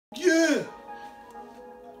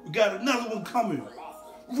We got another one coming.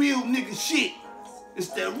 Real nigga shit. It's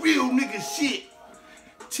that real nigga shit.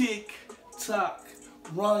 Tick, tock,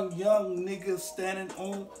 run, young nigga standing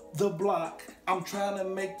on the block. I'm trying to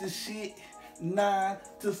make this shit 9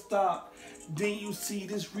 to stop. Then you see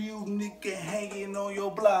this real nigga hanging on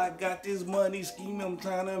your block. Got this money scheme, I'm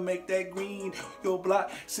trying to make that green. Your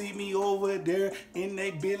block, see me over there in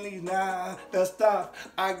they Bentley, nah, let's stop.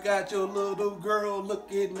 I got your little girl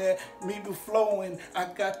looking at me be flowing. I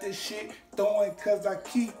got this shit throwing cause I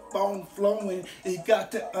keep on flowing. It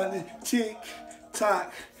got the under tick,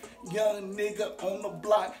 tock, young nigga on the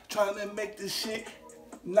block trying to make this shit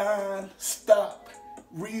non-stop.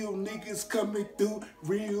 Real niggas coming through,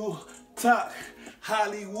 real talk.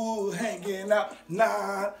 Hollywood hanging out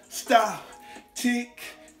non-stop. Tick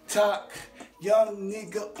tock, young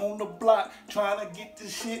nigga on the block trying to get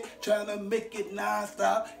this shit, trying to make it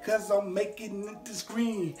non-stop. Cause I'm making it this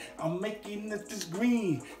green, I'm making it this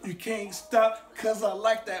green. You can't stop cause I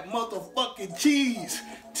like that motherfucking cheese.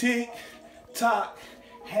 Tick tock,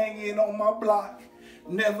 hanging on my block.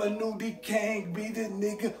 Never knew they can't be the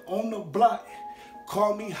nigga on the block.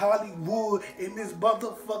 Call me Hollywood in this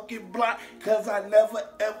motherfucking block, cause I never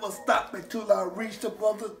ever stop until I reach the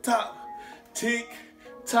top. Tick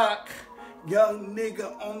tock, young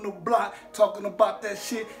nigga on the block, talking about that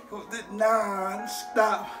shit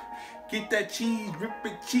non-stop. Get that cheese,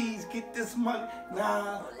 ripping cheese, get this money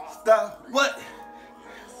non-stop. What?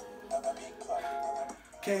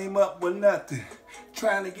 Came up with nothing.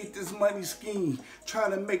 Trying to get this money scheme,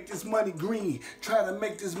 trying to make this money green, trying to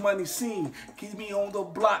make this money seen. Keep me on the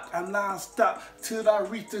block, I non-stop till I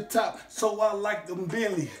reach the top. So I like them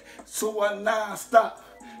Billy, so I non-stop.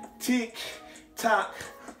 Tick tock,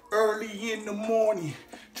 early in the morning,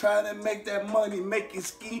 trying to make that money, make it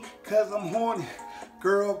scheme, cause I'm horny.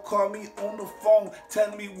 Girl call me on the phone,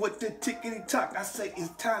 telling me what the tickety tock. I say it's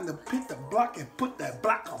time to pick the block and put that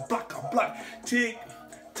block on block on block. Tick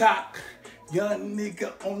tock, young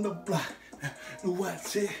nigga on the block.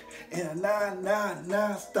 Watch it and a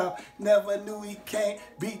non-stop. Never knew he can't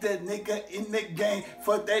beat that nigga in the game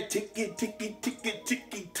for that ticky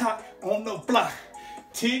tock on the block.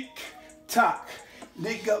 Tick tock,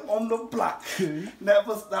 nigga on the block.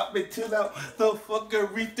 Never stop until the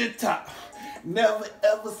fucker reach the top. Never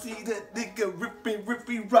ever see that nigga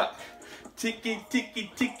rippy rock. Ticky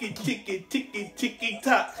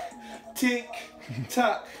tock. Tick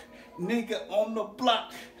tock, nigga on the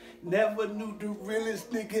block. Never knew the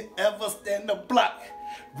realest nigga ever stand the block.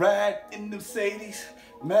 Ride in the Mercedes,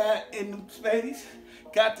 mad in the Mercedes.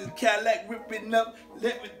 Got the Cadillac ripping up,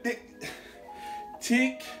 let me dick.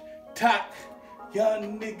 Tick tock,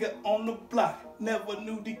 young nigga on the block. Never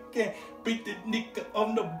knew they can't beat the nigga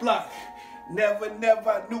on the block. Never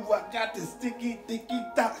knew I got the sticky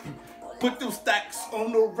tock. Put them stacks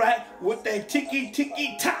on the rack with that ticky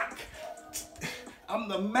tock. I'm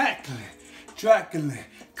the Macklin, Dracula,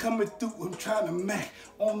 coming through, I'm trying to mac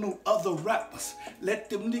on no other rappers. Let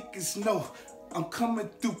them niggas know I'm coming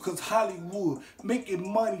through cause Hollywood,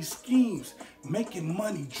 making money schemes, making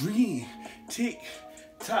money dream. Tick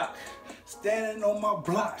tock, standing on my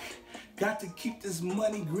block. Got to keep this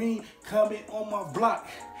money green, coming on my block.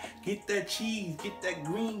 Get that cheese, get that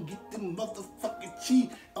green, get them motherfucking cheese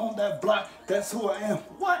on that block. That's who I am.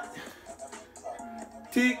 What?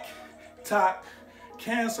 Tick tock,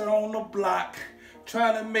 cancer on the block.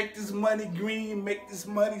 Trying to make this money green, make this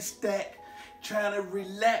money stack. Trying to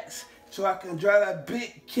relax so I can drive that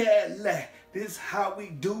big Cadillac. This is how we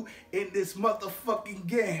do in this motherfucking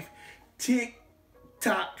game. Tick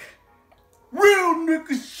tock, real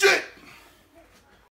nigga shit.